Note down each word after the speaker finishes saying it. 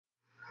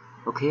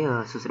Ok,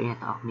សួស្តីអ្នក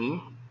ទាំងអស់គ្នា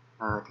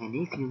ថ្ងៃ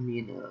នេះខ្ញុំមា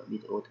នវី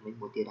ដេអូថ្មី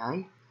មួយទៀតហើយ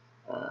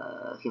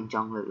ខ្ញុំច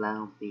ង់លើកឡើង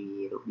អំពី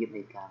របៀប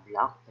នៃការ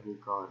block ឬ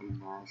ក៏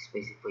deny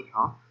specific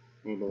hop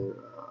នៅលើ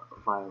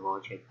firewall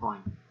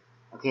checkpoint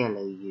អូខេឥ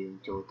ឡូវយើង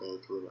ចូលទៅ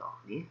ធ្វើទាំងអស់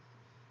គ្នា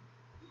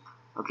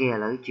អូខេឥ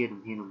ឡូវជា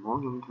ជំហានដំបូង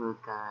ខ្ញុំធ្វើ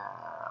ការ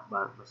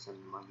បើកម៉ាស៊ីន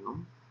របស់ខ្ញុំ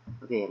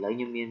អូខេឥឡូវ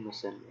ខ្ញុំមានម៉ា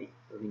ស៊ីន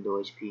Windows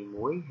HP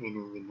 1ហើយ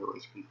និង Windows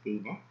HP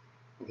 2ណា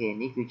អូខេ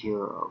នេះគឺជា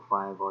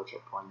firewall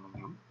checkpoint របស់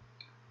ខ្ញុំ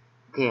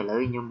អូខេឥឡូវ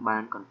ខ្ញុំបា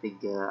ន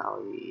configure ឲ្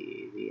យ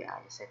វាអាច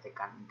access ទៅ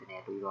កាន់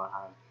internet រួចរាល់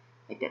ហើ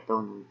យតើតើ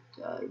នឹង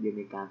របៀប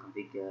នៃការ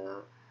configure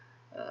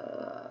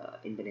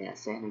internet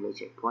access នៅលើ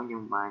checkpoint ខ្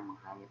ញុំបានប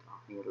ង្ហាញអ្នកទាំងអ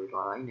ស់គ្នារួច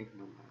រាល់ហើយនៅក្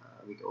នុង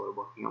វីដេអូរប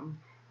ស់ខ្ញុំ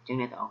អញ្ចឹង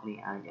អ្នកទាំងអស់គ្នា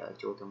អាច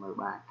ចូលទៅមើល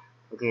បាន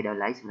អូខេដល់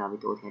ឡែកសម្រាប់វី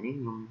ដេអូថ្ងៃនេះ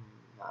ខ្ញុំ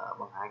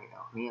បង្ហាញអ្នកទាំ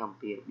ងអស់គ្នាអំ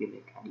ពីរបៀប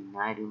នៃការ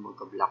deny ឬមួយ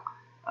ក៏ block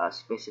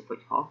specific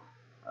hop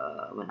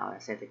មិនឲ្យ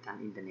access ទៅកាន់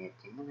internet អ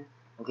ញ្ចឹងណា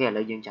អូខេឥ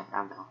ឡូវយើងចាប់ផ្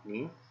ដើមទាំងអស់គ្នា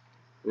ឥ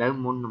ឡូវ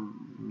មុន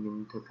ខ្ញុំ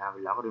ធ្វើការ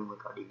block ឬមួយ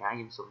ក៏ deny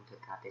ខ្ញុំសូមធ្វើ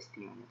ការ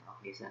testing ឲ្យអ្នកទាំងអស់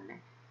គ្នាសិនណា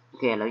អូ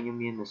ខេឥឡូវខ្ញុំ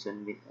មានម៉ាស៊ីន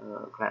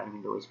client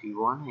Windows HP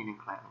 1ហើយនិង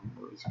client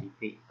Windows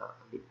HP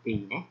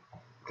 2ណា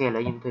អូខេឥឡូ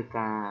វខ្ញុំធ្វើ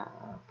ការ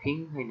ping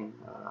ហើយនឹង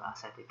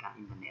access ទៅកាន់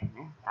internet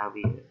ណាតើ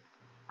វា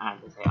អាច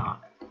access អ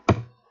ត់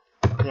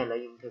អូខេឥឡូវ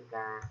ខ្ញុំធ្វើ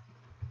ការ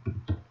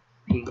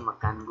ping មក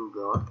កាន់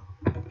Google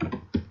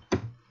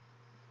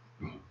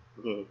អូ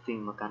ខេ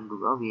ping មកកាន់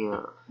Google វា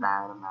ដើ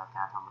រដំណើរ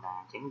ការធម្មតា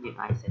អញ្ចឹងយើង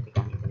អាច access ទៅ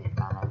កាន់ internet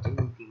បានហើយអញ្ចឹង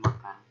ខ្ញុំ ping មក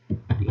កាន់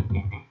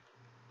internet ណា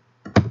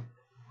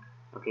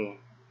អូខេ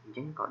អញ្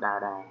ចឹងក៏ដើរ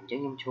ដែរអញ្ចឹង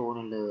ខ្ញុំឈរ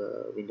នៅលើ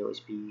Windows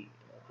HP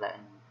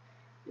client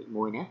លេខ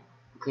1ណា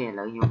អូខេឥ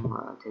ឡូវខ្ញុំ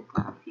ធ្វើ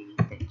ការ ping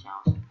តែចោល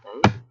សិនទៅ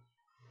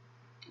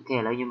អូខេឥ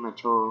ឡូវខ្ញុំមក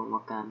ចូលម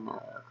កកាន់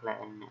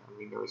client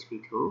Windows HP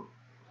 2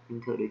ខ្ញុំ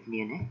ធ្វើដូចគ្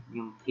នាណាខ្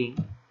ញុំ ping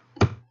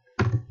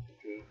អូ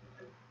ខេ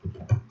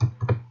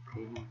ខ្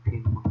ញុំ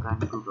ping មកកាន់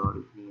Google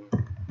ដូចគ្នា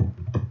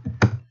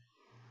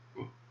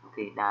អូ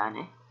ខេដើរ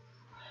ណា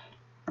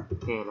អូ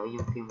ខេឥឡូវខ្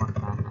ញុំ ping មក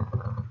កាន់8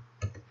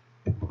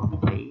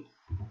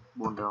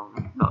 4ដង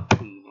ណាដក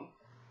2ណា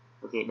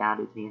អូខេដើរ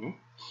ដូចគ្នាណា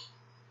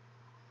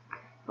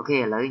អូខេឥ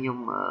ឡូវខ្ញុំ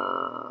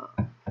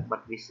បិ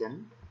ទ vision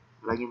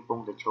ឥឡូវខ្ញុំកំពុង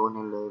តែចូល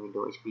នៅលើ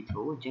Windows HP 2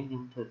អញ្ចឹងខ្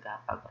ញុំធ្វើការ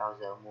បើក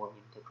browser មួយខ្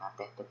ញុំធ្វើការ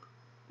test ទៅ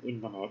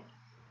internet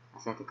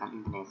access ទៅកាន់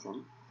internet សិន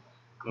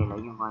អូខេឥឡូវ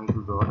ខ្ញុំវាយ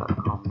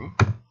google.com ណា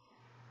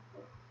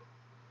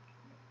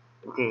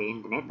អូខេ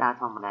internet ដើរ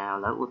ធម្មតាឥ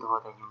ឡូវឧទាហរ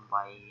ណ៍ថាខ្ញុំ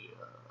វាយ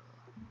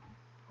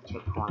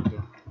checkpoint ទៅ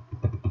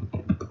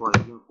ព្រោះ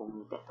យើងកំពុង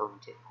តាក់ទងនឹង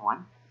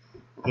checkpoint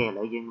អូខេឥ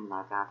ឡូវយើងដំណើ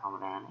រការធម្ម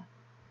តាណា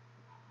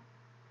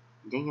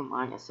អញ្ចឹងខ្ញុំ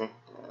អាច access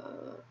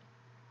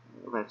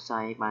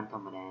website បានធ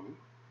ម្មតាណា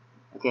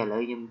អូខេឥឡូ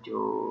វយើងចូ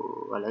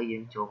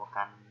លមក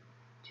កាន់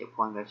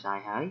checkpoint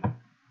website ហើយ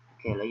អូ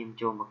ខេឥឡូវខ្ញុំ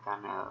ចូលមកកា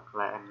ន់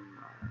client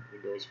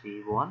Windows HP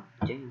 1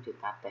អញ្ចឹងខ្ញុំធ្វើ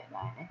ការ test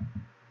ដែរណា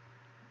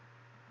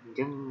អញ្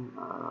ចឹង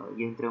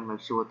យើងត្រូវ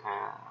make sure ថា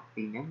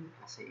ពីហ្នឹង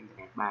access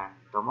internet បាន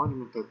តោះមកខ្ញុំ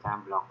នឹងធ្វើការ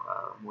block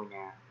មួយ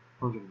ណា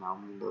ក្នុងចំណោម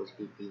Windows HP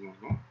 2ហ្នឹង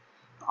ណា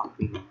អស់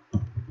ពីហ្នឹង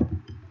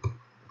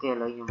អូខេឥ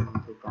ឡូវខ្ញុំនឹង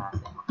ធ្វើការ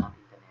access មកកាន់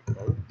internet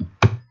ទៅ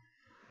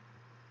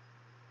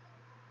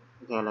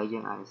អូខេឥឡូវយើ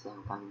ងអាច access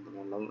មកកាន់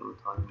internet ឥឡូវឧ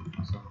ទាហរណ៍ខ្ញុំ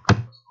access មកកាន់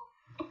Facebook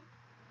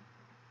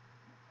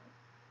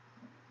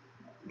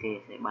អូខេ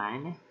access បាន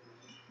ណា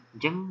អ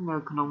ញ្ចឹងនៅ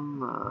ក្នុង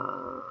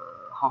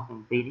ហោះទាំ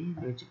ងពីរនេះ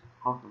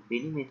ហោះទាំងពីរ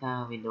នេះមានថា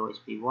Windows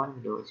HP 1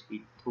 Windows HP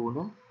 2ហ្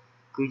នឹង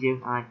គឺយើង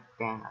អាច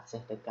ទាំង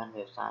access ទៅកាន់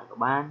website ក៏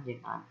បានយើង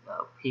អាច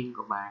ping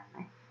ក៏បាន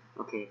ណា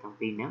អូខេទាំង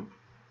ពីរហ្នឹង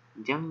អ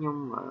ញ្ចឹងខ្ញុំ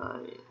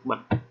បិ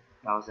ទ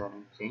browser នឹ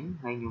ងចេញ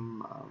ហើយខ្ញុំ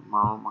ម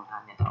កបង្ហា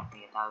ញអ្នកនរគ្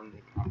នាតើវាមា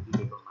ន IP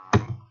លេខប្រមាណ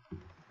ណា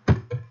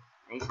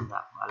ហើយសម្រា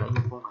ប់ឥឡូវខ្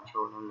ញុំកំពុងបញ្ចូ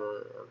លនៅលើ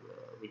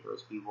Windows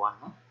HP 1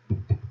ណា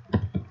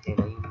អូខេឥ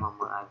ឡូវខ្ញុំមក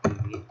មើល IP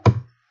វា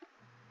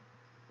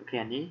អូខេ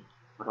អានេះ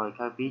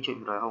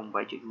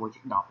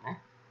 192.168.1.10 ណា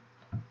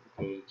អូ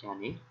ខេចា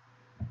នេះ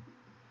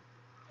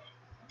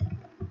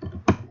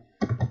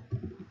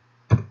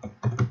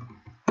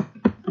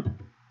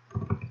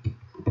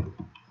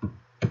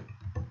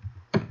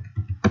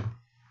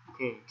អូ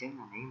ខេអញ្ចឹង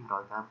អានេះ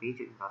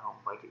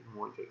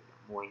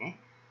 192.168.1.11 ណា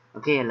អូ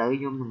ខេឥឡូវ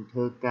ខ្ញុំនឹងធ្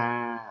វើការ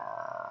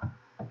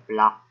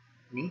block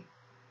នេះ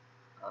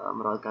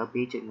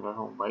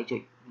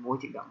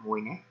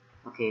 192.168.1.11 ណា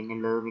អូខេនៅ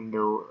លើ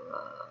Windows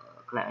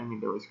client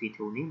Windows HP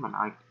 2នេះมัน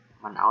អាច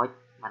ឲ្យ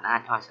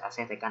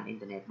access ទៅកាន់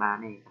internet បាន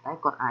ទេប៉ុន្តែ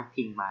គាត់អាច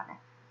ping បានណា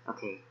អូ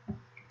ខេ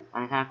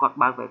ហើយថាគាត់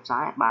បើក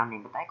website បានទេ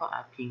ប៉ុន្តែគាត់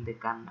អាច ping ទៅ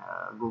កាន់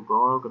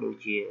Google ក៏ដូច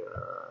ជា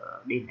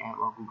DNS រ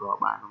បស់ Google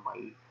បាន8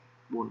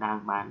 4ដើម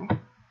បានណា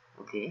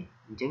អូខេ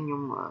អញ្ចឹងខ្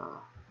ញុំ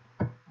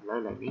ឥឡូវ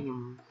នេះខ្ញុំ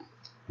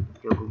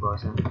ចូល Google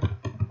សិន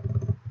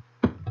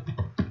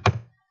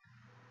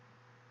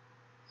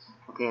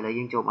អូខេឥឡូវ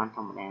យើងចូលបានធ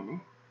ម្មតាណា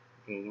អូ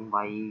ខេយើង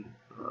វាយ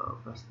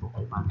Facebook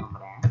ឲ្យបានធម្ម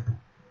តា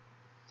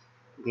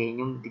អូខេខ្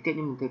ញុំតិចទៀត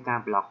ខ្ញុំនឹងធ្វើការ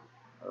block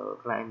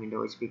client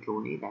Windows HP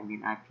 2នេះដែលមាន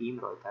IP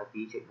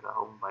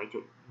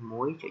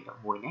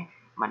 192.168.1.11 ណា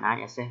มันអាច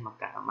access มั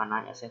นអា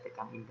ច access ទៅ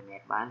កាន់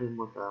internet បានឬ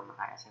មួយក៏มัน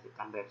អាច access ទៅ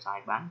កាន់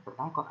website បានប៉ុន្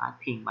តែគាត់អាច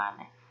ping បាន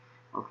ណា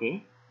អូខេ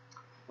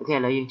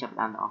ok lấy dương chập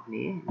đàn ở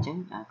này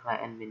chẳng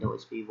client Windows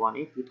XP1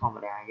 ấy cứ thòng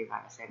vào đây như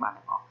vậy sẽ bạn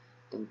được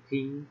từng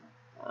khi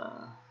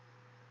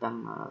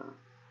tăng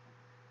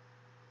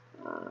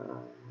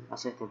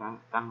sẽ từ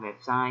tăng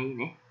website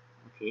này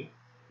ok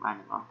bạn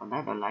được còn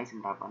đấy là lấy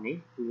sinh đạp vào đấy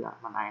cứ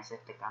bạn ai sẽ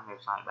từ tăng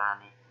website bạn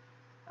này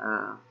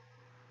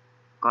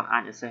còn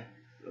ai sẽ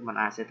mình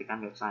ai sẽ từ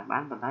tăng website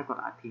bán còn đấy còn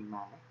ai pin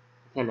mà đấy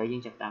ok lấy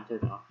dương chập đàn từ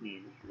đó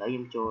này lấy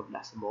dương cho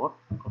dashboard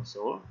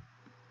console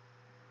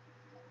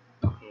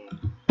ok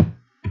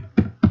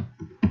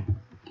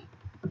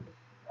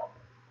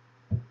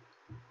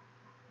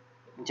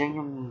chẳng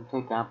nhưng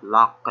thôi cả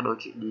block có đôi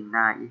chuyện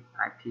deny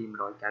IP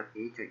rồi cả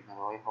cái chuyện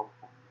rồi không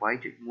quấy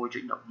chuyện mua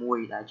chuyện đọc mua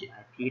là chuyện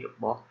IP được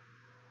bỏ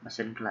mà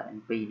xin là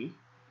NP đi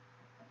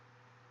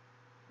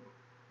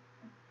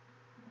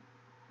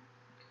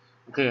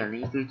ok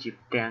này cứ chụp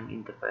trang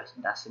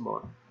interface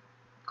dashboard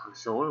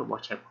console rồi bỏ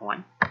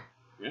checkpoint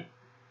nhé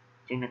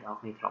chẳng nên ở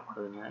này lọc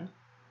hơn nhé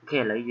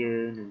ok lấy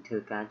dư đừng thừa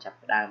ca chặt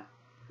đam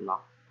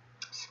lọc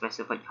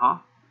specific hot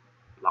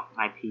lọc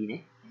IP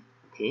đấy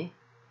ok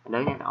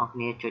lấy này ở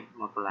này chuyện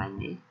một lại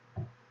nhé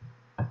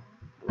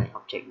lại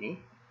object đấy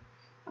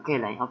ok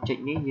lại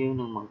object ní dương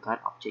nâng bằng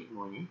cách object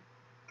ngồi nhé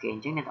ok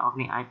chẳng nên ở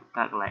này ai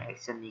các lại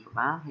action này các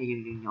bạn hay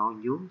dương nhỏ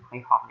xuống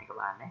hay hot này các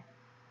bạn đấy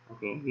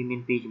ok vì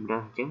mình pi chùm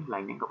đơn chứng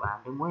lại những các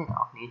bạn đứng mới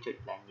ở này chuyện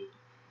là gì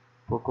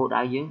cô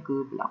đã dưỡng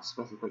cứ block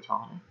specific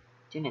cho đấy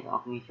chứ này ở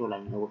này cho lại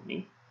nốt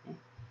này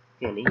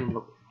ok lấy những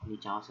lục đi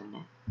cho xem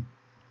đấy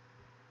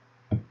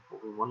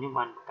muốn những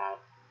bạn cả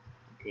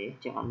ok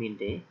chẳng ở miền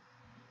tế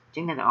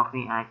chính là ở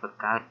này ai vật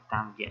cả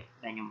tam diện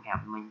đây nhung hẹp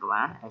mình các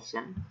bạn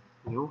action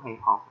nhú hay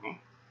hot này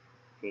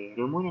thì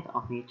nếu muốn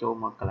ở này cho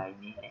một cái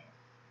này này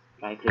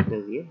lại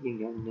từ viết nhưng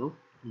những nốt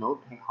nốt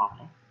hay hot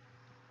đấy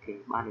thì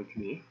ba được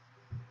nghĩa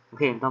ok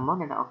tôi muốn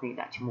nên ở này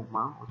đã cho một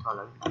máu cho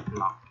lấy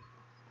block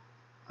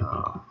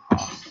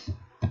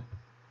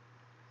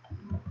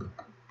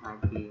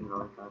IP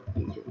rồi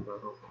cái chuyện rồi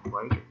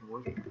với chuyện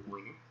muối chuyện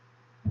mùi đấy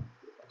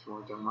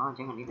cho chân máu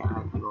chẳng hạn như là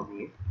IP bao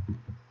viết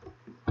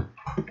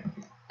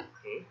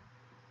ok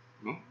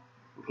nè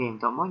ok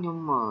tôi muốn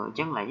nhưng mà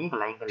chân lại với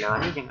cái lỡ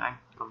đấy chân anh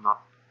còn nọt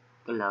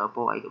cái lỡ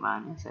po ấy các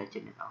bạn sẽ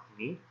chỉnh được ở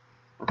viết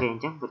ok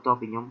chắc của tôi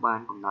bị nhóm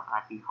ban còn nọt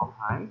IP không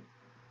thấy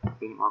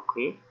thì mọi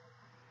khuyết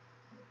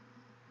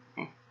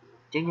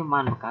chứng nhóm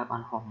ban một cái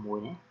ban hồng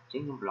mùi nhé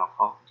chứng nhóm block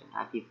hồng chứng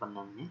IP phần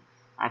năng nhé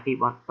IP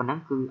bọn phần năng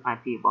cứ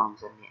IP bomb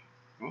dân nhé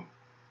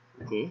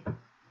ok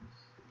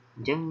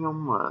chứng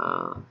nhóm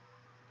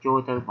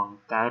trôi từ bằng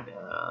cái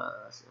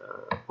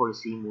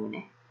policy mùi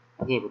này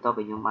ok của tôi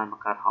bị nhóm ban một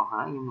cái họ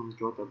hái nhưng mà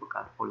trôi từ một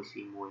cái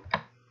policy mùi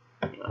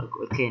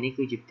ok này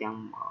cứ chụp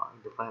trang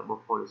interface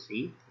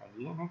policy là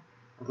gì nhé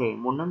ok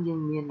muốn nắm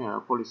dương miên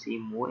policy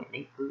mùi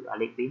này cứ ở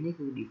lấy phí này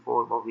cứ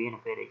default bảo viên là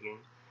về để dương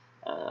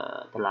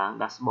là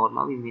dashboard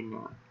máu viên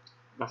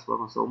dashboard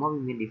con số máu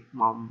viên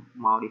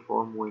màu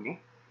default mùi này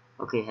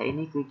ok hãy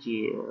này cứ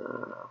chỉ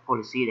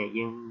policy để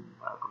dương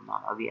cầm nó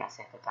ở vì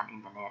access tới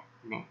internet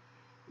này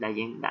là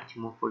dân đã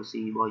cho một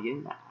policy bao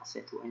dương là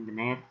access to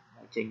internet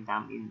trên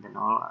tam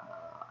internal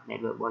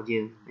network bao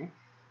dương đấy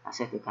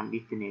access to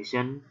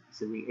destination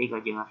xử lý ấy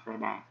gọi dương access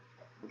đây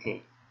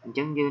ok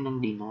chứng dương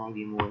nâng deny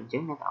vì mùi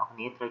chứng nó tạo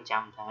nghĩa tới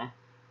trăm tháng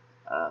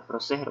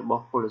processរប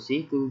ស់ policy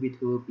គឺវា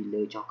ធ្វើពី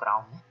លើចុះក្រោ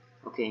មណា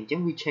អូខេអញ្ចឹង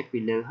វា check ពី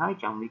លើហើយ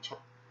ចង់វា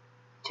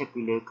check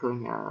ពីលើឃើញ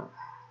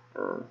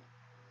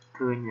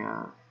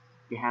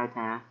គេហៅ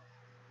ថា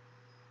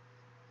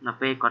នៅ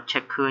ពេលគាត់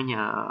check ឃើញ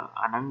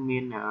អាហ្នឹងមា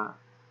ន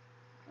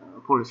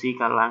policy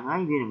កើតឡើងហើ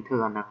យវានឹងធ្វើ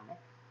អាហ្នឹង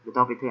បន្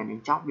ទាប់ពីធ្វើអាហ្នឹង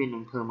ចប់វានឹ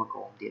ងធ្វើមកក្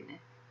រោមទៀតណា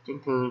អញ្ចឹង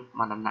ធ្វើ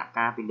មកដំណាក់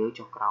កាលពីលើ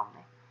ចុះក្រោម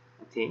ណា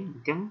អូខេអ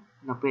ញ្ចឹង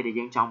នៅពេលដែល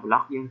យើងចង់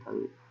block យើងត្រូវ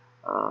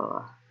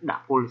ដា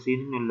ក់ policy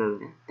ហ្នឹងនៅលើ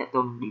ណាតើ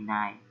តើ deny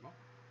ណាអ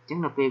ញ្ចឹង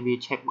នៅពេលវា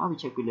check មកវា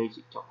check ពីលើ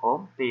ចុះក្រោម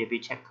ពេលវា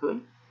check ឃើញ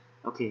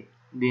អូខេ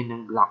វានឹ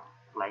ង block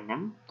កន្លែងហ្នឹ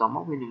ងតម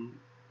កវានឹង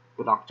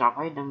block ចប់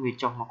ហើយនឹងវា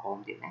ចុះមកក្រោម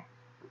ទៀតណា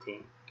អូខេ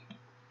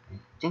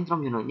ចឹងtrong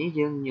ចំណុចនេះ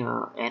យើងញើ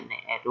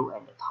add root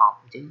at the top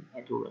អញ្ចឹង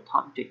add root at the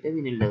top ចុចទៅ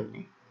វានៅលើ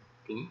នេះ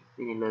គេ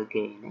វានៅលើ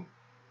គេណា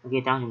អូខេ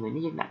trongចំណុច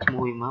នេះយើងដាក់ឈ្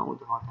មោះវាមកឧ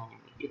ទាហរណ៍ថាខ្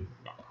ញុំទៀត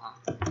ដាក់ថា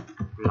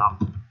block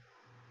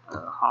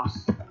host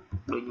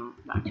ដូចខ្ញុំ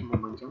ដាក់ឈ្មោះ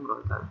មកអញ្ចឹង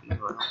100 ទៅ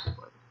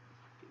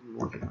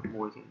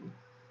261.1.1ចឹង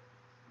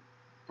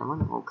តាម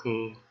មកអូខេ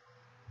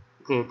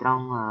អូខេត្រ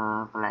ង់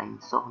កន្លែង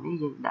សុសនេះ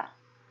យើងដាក់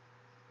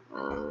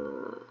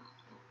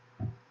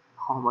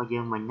host របស់យើ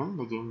ងមិញហ្នឹង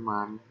ដែលយើងម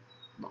ក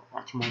ដា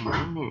ក់ឈ្មោះមក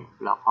នេះ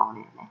block host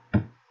នេះណា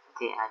អូ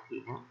ខេ IP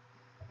ហ្នឹង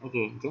អូ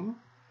ខេអញ្ចឹង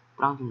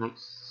ត្រង់ចំណុច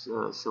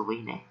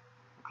service នេះ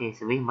អូខេ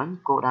service មិញ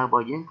គោលដៅរប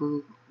ស់យើងគឺ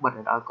បិទ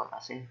ឲ្យគាត់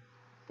access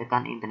ទៅកា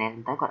ន់ internet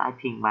តែគាត់អាច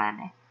ping បាន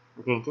ណា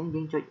អូខេអញ្ចឹង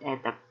យើងចុច add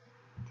ទៅ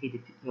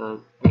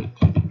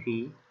HTTP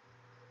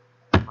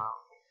មក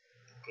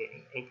អូខេ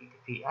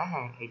HTTP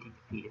ហើយ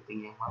HTTP ទៅពី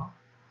ហ្នឹងមក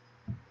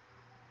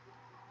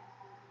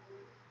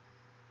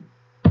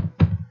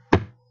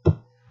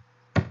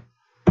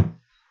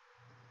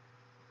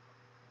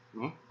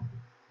ណា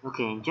អូ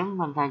ខេអញ្ចឹង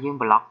មិនថាយើង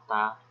block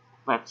តា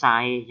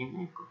website អញ្ចឹង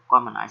គា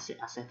ត់មិនអាច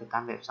access ទៅកា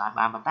ន់ website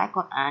បានប៉ុន្តែ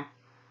គាត់អាច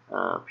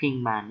ping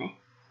បានណា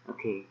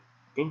ok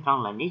tiếng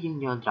trong là nếu dương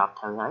nhớ drop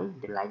thử ấy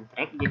thì lại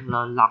track dương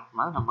lo lọc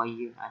mới là mấy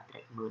dương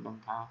track mưa nâng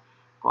tha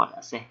còn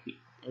đã sẽ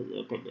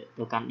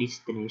từ căn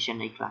destination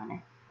này là này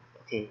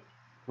ok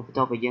rồi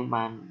tôi bây giờ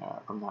bạn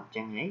cầm nạp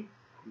trang ấy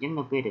những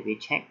nó về để vi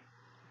check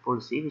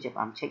policy vi chấp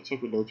am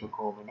check video cho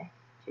cô này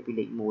check vi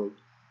định mùi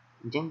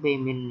chẳng về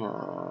mình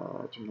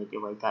trong này cho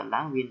vậy cả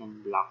láng viên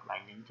mình lọc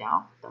lại những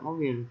cháu tao muốn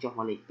viên cho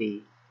họ lịch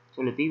pì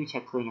cho lịch pì vi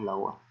check khơi nhà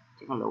lầu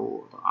chứ còn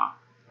lầu đó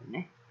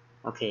đấy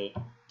ok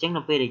chẳng là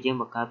về để dương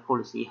một cái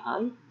policy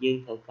hỡi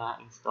dương thời cả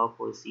install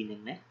policy này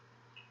nhé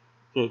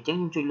ok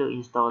chẳng chúng lựa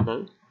install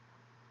tới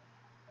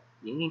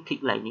những cái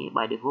click lại ní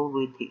bài default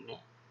vi thị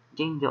này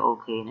chẳng cho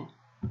ok này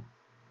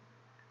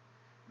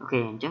ok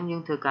chẳng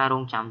những thời cả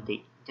rong trăm tỷ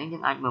chẳng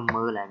những anh mà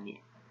mơ lại nhỉ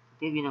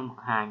tiếp viên là một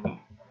hai nhé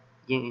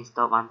dương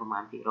install banประมา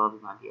ณกี่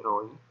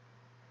rồi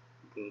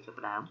ok cho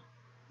cái đám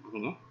ok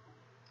nhé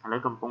lấy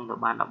cầm phong từ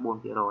ban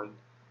 14 rồi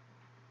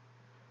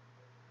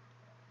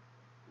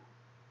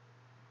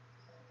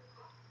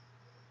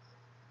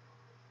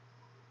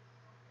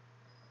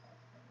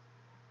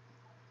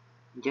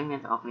chẳng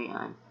nên off này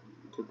anh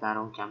chúng ta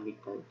rong trăm đi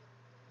tới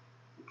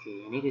ok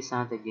nàyคือ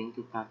sao แต่យើង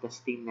គឺការ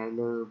testing នៅ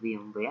លើ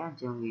VMware អញ្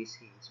ចឹងវា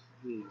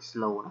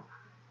slow ណា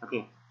អូខេ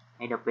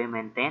ហើយដល់ពេល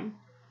maintain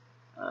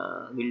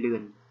វាលឿ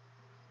ន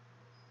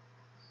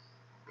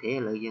អូខេឥ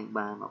ឡូវយើង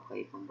បាន 28%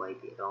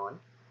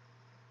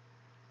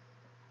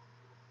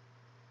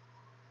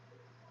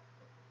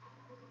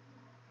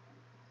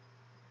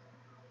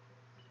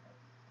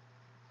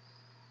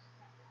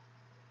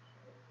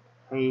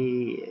 ហើយ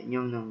ខ្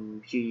ញុំនឹង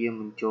ព្យាយាម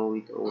បញ្ចូល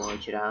វីដេអូឲ្យ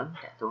ច្រើន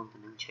តាក់ទងទៅ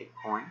នឹង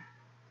checkpoint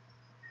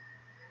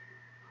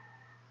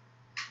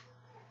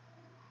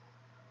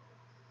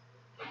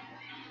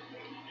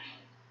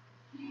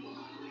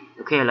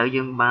អូខេឥឡូវ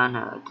យើងបាន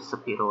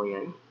 70%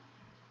 ហើយ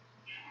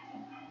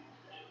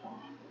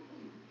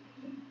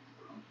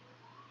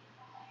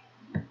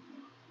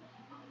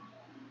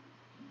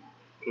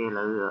គេឥ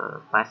ឡូវ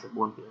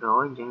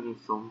 84% អញ្ចឹងយើង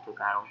សូមធ្វើ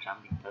ការរងចាំ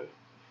តិចទៅ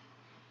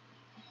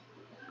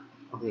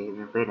អូខេ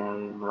នៅពេលដែល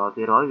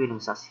 100% វានឹ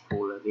ង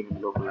successful វានឹង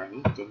លោកកន្លែង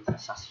នេះចេញ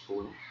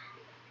successful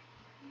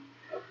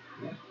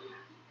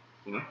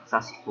ណា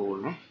successful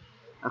ណា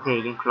អូខេ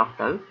យើង clock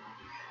ទៅ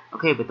អូ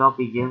ខេបន្ទាប់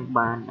ពីយើង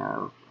បាន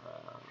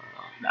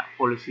ដាក់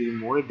policy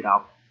មួយ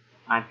drop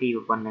IP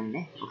ប៉ុណ្ណឹង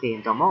ណាអូខេប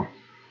ន្តមក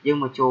យើង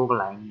មកចូលក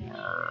ន្លែង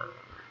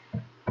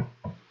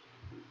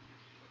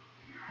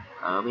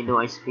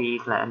Windows XP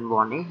client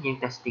 1 នេះយើង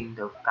testing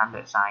ទៅកាន់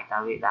website តើ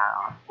វាដើរ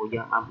អត់ព្រោះយើ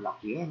ងអត់ block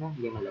វាណា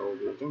យើង allow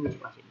វាអញ្ចឹងវា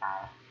ច្បាស់ជាដើ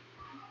រ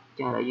អញ្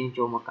ចឹងឥឡូវយើង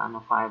ចូលមកកាន់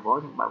firewall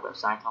យើងបើក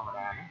website ធម្ម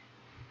តាណា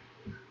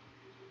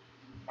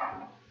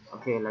អូ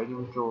ខេឥឡូវយើ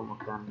ងចូលមក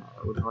កាន់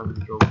ឧទាហរណ៍យើ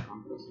ងចូលមកកា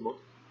ន់ Facebook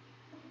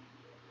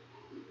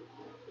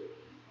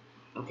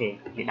អូខេ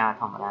វាដើរ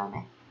ធម្មតា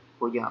ណា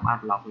ព្រោះយើងអ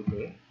ត់ block វា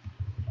ទេ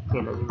អូខេ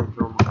ឥឡូវយើង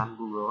ចូលមកកាន់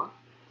Google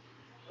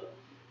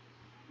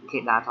អូខេ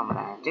ដើរធម្ម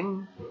តាអញ្ចឹង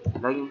ឥ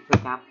ឡូវយើងធ្វើ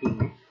ការ ping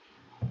ណា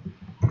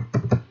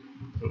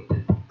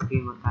ពី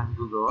មកកាន់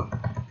Google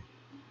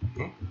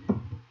ណា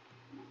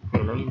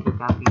ឥឡូវយើងធ្វើ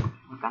ការ ping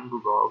មកកាន់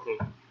Google អូខេ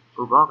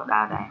Google ក៏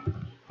ដើរដែរ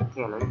អូ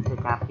ខេឥឡូវយើងធ្វើ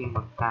ការ ping ម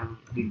កកាន់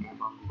DNS រ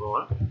បស់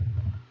Google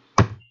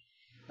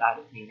ដើរ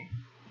ដូចគ្នាណា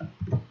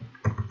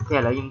អូខេឥ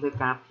ឡូវយើងធ្វើ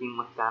ការ ping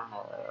មកកាន់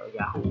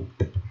Yahoo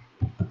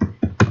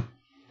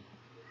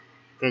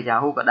អូខេ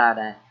Yahoo ក៏ដើរ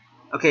ដែរ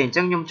អូខេអញ្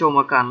ចឹងខ្ញុំចូលម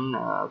កកាន់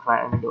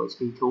file Windows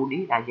XP2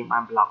 នេះដែលយើងបា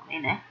ន block នេះ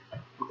ណា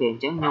អូខេអ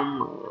ញ្ចឹងខ្ញុំ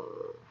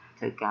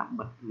ធ្វើការ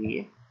បិទវា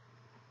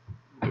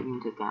ខ្ញុំ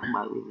ធ្វើការ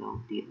បើកវាម្ដង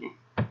ទៀតណា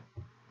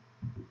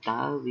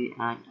តើវា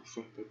អាច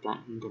access ទៅកា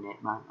ន់ internet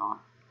បានអ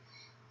ត់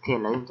អូខេឥ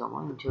ឡូវខ្ញុំចូលម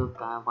កខ្ញុំធ្វើ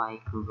ការវាយ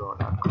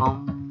google.com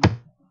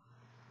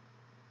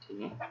ឃើ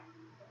ញ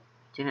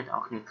ទេចឹងអ្នកទាំងអ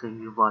ស់គ្នាឃើញ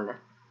view wallet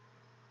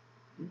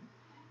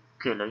អូ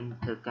ខេឥឡូវខ្ញុំ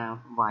ធ្វើការ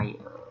វាយ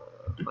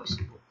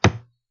Facebook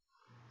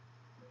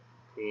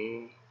អូខេ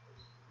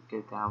ធ្វើ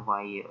ការវា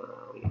យ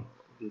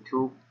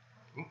YouTube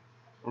ណា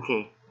អូខេ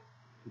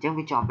អញ្ចឹង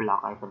វាជាប់ block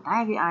ហើយប៉ុន្តែ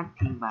វាអាច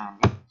ping បាន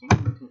ណាអញ្ចឹង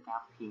ខ្ញុំធ្វើការ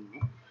ping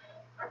ណា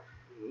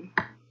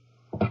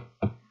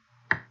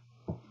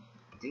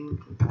ចឹង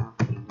ធ្វើការ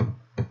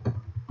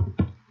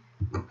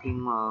ping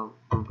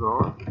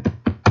Google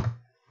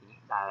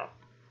ដែរ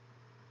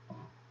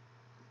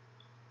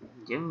អ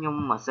ញ្ចឹងខ្ញុំ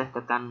access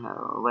ទៅកាន់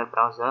web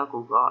browser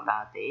Google ដើ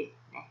រទេ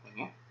ណាឃើញ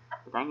ទេ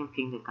ប៉ុន្តែខ្ញុំ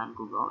ping ទៅកាន់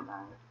Google ដែ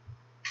រ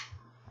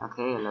អូ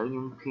ខេឥឡូវខ្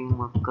ញុំ ping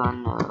មកកា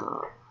ន់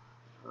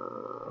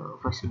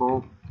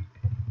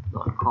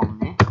facebook.com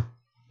ណា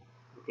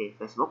អូខេ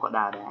Facebook ក៏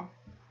ដើរដែរ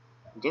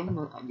អញ្ចឹង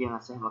យើង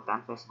access មកកា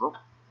ន់ Facebook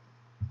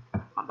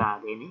អត់ដើរ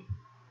ទេនេះ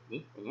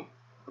ឃើញទេ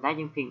ប៉ុន្តែ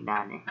យើង ping ដើ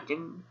រណាអញ្ចឹ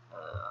ង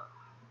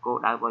គោល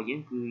ដៅរបស់យើ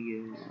ងគឺយើ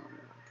ង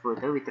ធ្វើ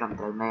ទៅវាត្រឹម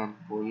ត្រូវមែន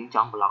ព្រោះយើងច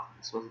ង់ block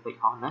specific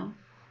host ហ្នឹង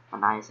ប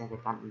ណ្ដាញ access ទៅ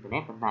កាន់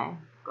internet ប៉ុន្តែ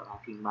ក៏អាច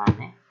ping បាន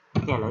ណា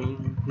តែឥឡូវយើង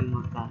ping ម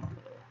កកាន់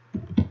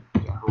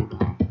Yahoo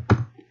ដែរ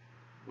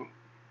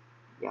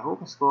Yahoo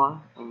ក៏ស្គាល់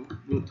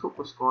YouTube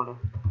ក៏ស្គាល់ដែរ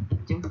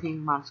អញ្ចឹង ping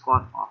បានស្គា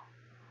ល់អស់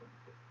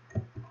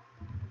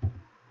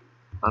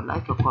ដល់ឡែក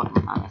ក៏គាត់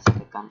មិនអាច access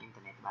ទៅកាន់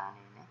internet បាន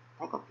ទេណា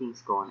តែក៏ ping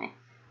ស្គាល់ណា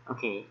អូ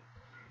ខេ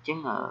អញ្ចឹង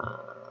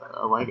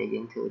អ្វីដែលយើ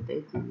ងធ្វើទៅ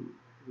គឺ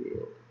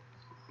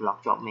block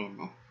ជាប់មែន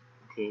ណា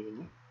អូខេវិញ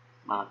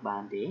បើអត់បា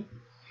នទេ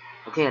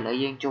អូខេឥឡូវ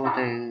យើងចូល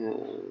ទៅ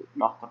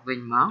ដោះគាត់វិញ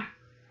មក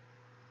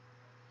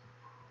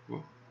ណា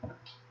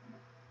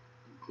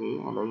អូខេឥ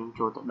ឡូវយើង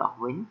ចូលទៅដោះ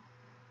វិញ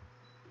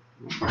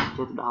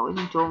ចូលទៅដោះវិញ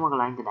យើងចូលមកក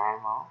ន្លែងដដែល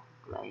មក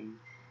កន្លែង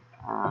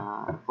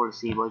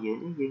policy របស់យើង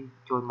យើង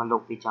ចូលមកលុ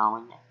បវាចោល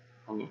វិញណា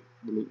ឃើញទេ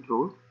delete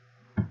rule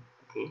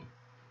អូខេ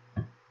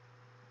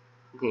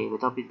ប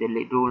ន្ទាប់ពី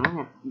delete rule ហ្នឹង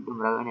ត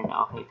ម្រូវឲ្យអ្នកនរ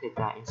អគ្នាធ្វើ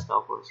ការ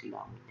install policy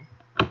ឡើងវិញណា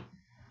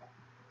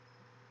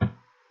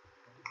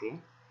អូខេ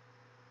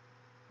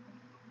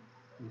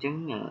អញ្ចឹង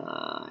អ្ន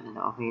កនរ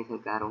អគ្នាធ្វើ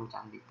ការរង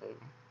ចាំតិចទៅ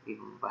ណាវា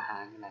បង្ហា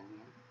ញឡើង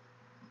នេះ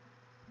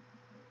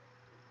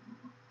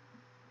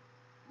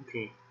អូ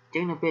ខេអញ្ចឹ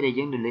ងនៅពេលដែល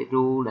យើង delete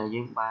rule ដែល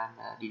យើងបាន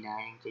deny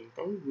យ៉ាងចេញ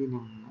ទៅវា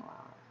នឹង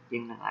យើ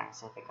ងនឹងអាច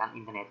access ទៅកាន់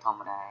internet ធម្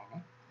មតាណា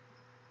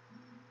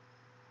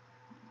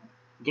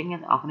អញ្ចឹងអ្ន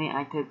កនរគ្នា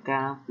អាចធ្វើ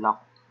ការ block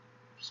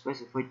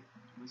specific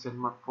mission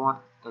មកគាត់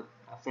ទៅ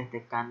access ទៅ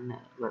កាន់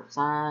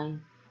website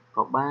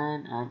ក៏បាន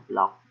អាច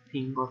block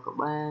ping គាត់ក៏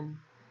បាន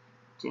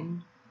អញ្ចឹង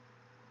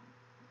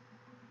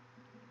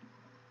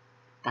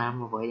តាម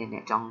អ្វីដែលអ្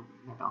នកន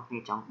រគ្នា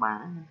ចង់បា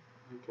ន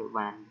ណាធ្វើ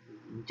បាន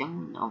អញ្ចឹង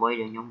អ្វី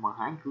ដែលខ្ញុំបង្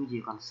ហាញគឺជា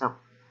concept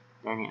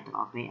ដែលអ្នកទាំង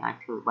អស់គ្នាអាច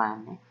ធ្វើបាន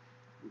ណា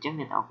អញ្ចឹង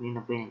អ្នកទាំងអស់គ្នា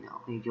នៅពេលអ្នកទាំងអ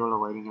ស់គ្នាយល់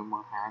អ្វីដែលខ្ញុំប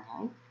ង្ហាញ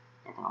ហើយ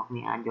អ្នកទាំងអស់គ្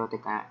នាអាចយកទៅ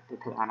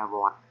ធ្វើអនុវ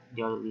ត្ត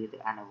យកវាទៅ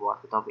អនុវត្ត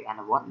បន្ទាប់ពីអ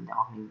នុវត្តអ្នកទាំង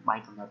អស់គ្នាបែរ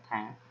កំណត់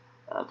ថា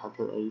ត្រូវ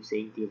ធ្វើអីផ្សេ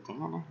ងទៀតអញ្ចឹង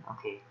ណាអូ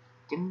ខេ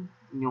អញ្ចឹង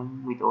ខ្ញុំ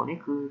វីដេអូនេះ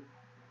គឺ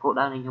គោល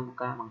ដៅនៃខ្ញុំ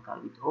ការបង្កើត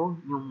វីដេអូ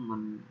ខ្ញុំ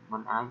មិ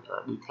នអាច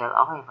detail អ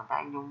ស់ទេប៉ុន្តែ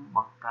ខ្ញុំប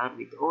ង្កើត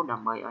វីដេអូដើ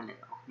ម្បីឲ្យអ្នក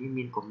ទាំងអស់គ្នា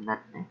មានគំនិត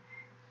ណា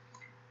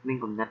មាន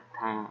គំនិត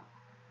ថា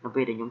នៅ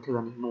ពេលដែលខ្ញុំធ្វើ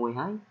អានេះមួយ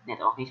ហើយអ្នក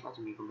ទាំងអស់គ្នាច្បាស់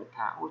ជាមានគំនិត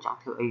ថាអូចង់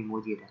ធ្វើអីមួយ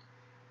ទៀតដែរ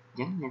អញ្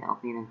ចឹងអ្នកទាំងអ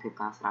ស់គ្នានឹងធ្វើ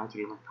ការស្រាវជ្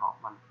រាវប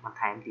ន្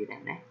ថែមទៀតដែ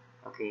រណា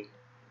អូខេ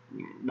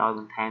ដោយប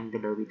ន្ថែមទៅ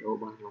លើវីដេអូរ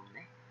បស់ខ្ញុំ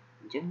ណា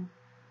អញ្ចឹង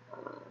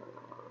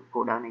គោ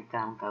លដៅនៃ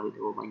ការបង្កើតវីដេ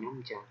អូរបស់ខ្ញុំ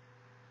អញ្ចឹង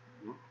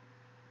ណា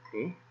អូ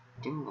ខេអ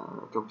ញ្ចឹង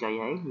ជោគជ័យ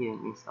ហើយយើង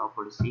install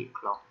policy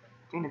clock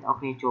អញ្ចឹងអ្នកទាំងអស់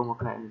គ្នាចូលមក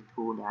Client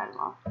Tool ដែរ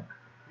មក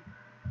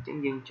អញ្ចឹង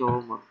យើងចូល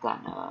មកកា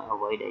ន់អ្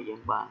វីដែលយើ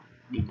ងបាន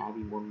deny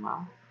ពីមុនមក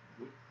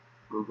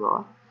Google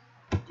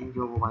អញ្ចឹងយ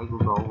កមកវាយ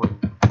Google វិញ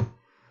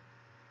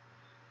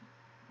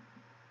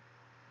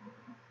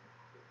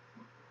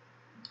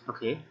អូ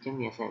ខេអញ្ចឹង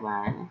វាសេ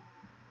បានណា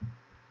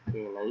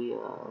ឥឡូវ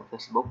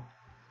Facebook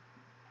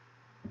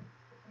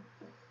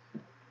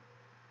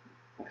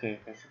អូខេ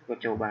Facebook ក៏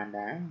ចូលបាន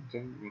ដែរអញ្ចឹ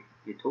ង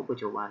YouTube ក៏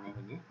ចូលបានដែរ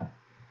វិញណា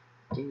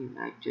អញ្ចឹងយើង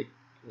អាចចុច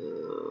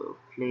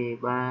play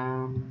បា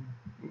ន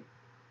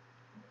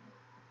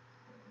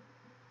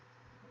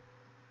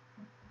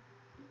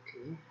អូ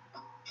ខេ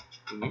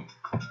វិញណា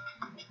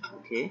អូ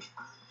ខេ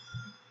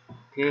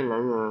ឥឡូ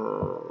វ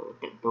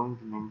តកតង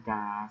ទៅនឹង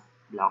ការ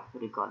block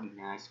ឬក៏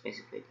deny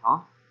specific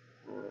host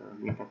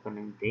មានតែប៉ុណ្្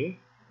នឹងទេ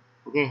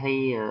អូខេហើយ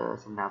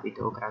សម្រាប់វី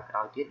ដេអូក្រោយ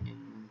ៗទៀតខ្ញុំ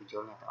នឹងបញ្ចូ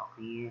លអ្នកទាំងអស់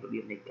គ្នារបៀ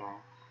បនៃការ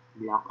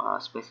block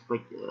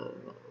specific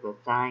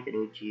website ក៏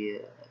ដូចជា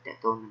តក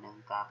តងនឹង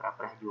ការប្រើ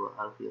ប្រាស់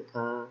URL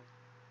filter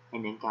ហើ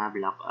យនឹងការ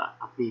block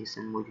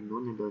application មួយចំនួ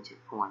ននៅលើ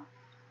checkpoint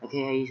អូខេ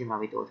ហើយសម្រា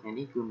ប់វីដេអូថ្ងៃ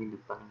នេះគឺមានតែ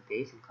ប៉ុណ្្នឹងទេ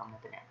សង្ឃឹម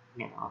ថាអ្នក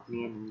ទាំងអស់គ្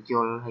នានឹងយ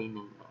ល់ហើយ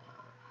នឹង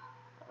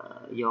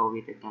យក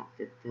វាទៅ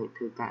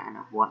ធ្វើការអ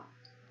នុវត្ត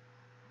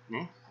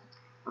ណា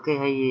អូខេ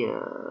ហើយ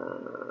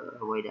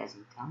អ្វីដែល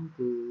សំខាន់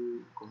គឺ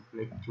កុំភ្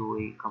លេចជួយ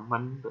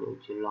comment ក៏ដូច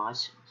ជា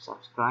like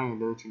subscribe នៅ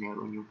លើ channel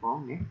របស់ខ្ញុំផង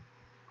ណា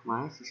ខ្មែ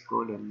រ Cisco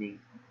Learning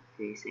អូ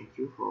ខេ thank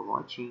you for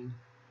watching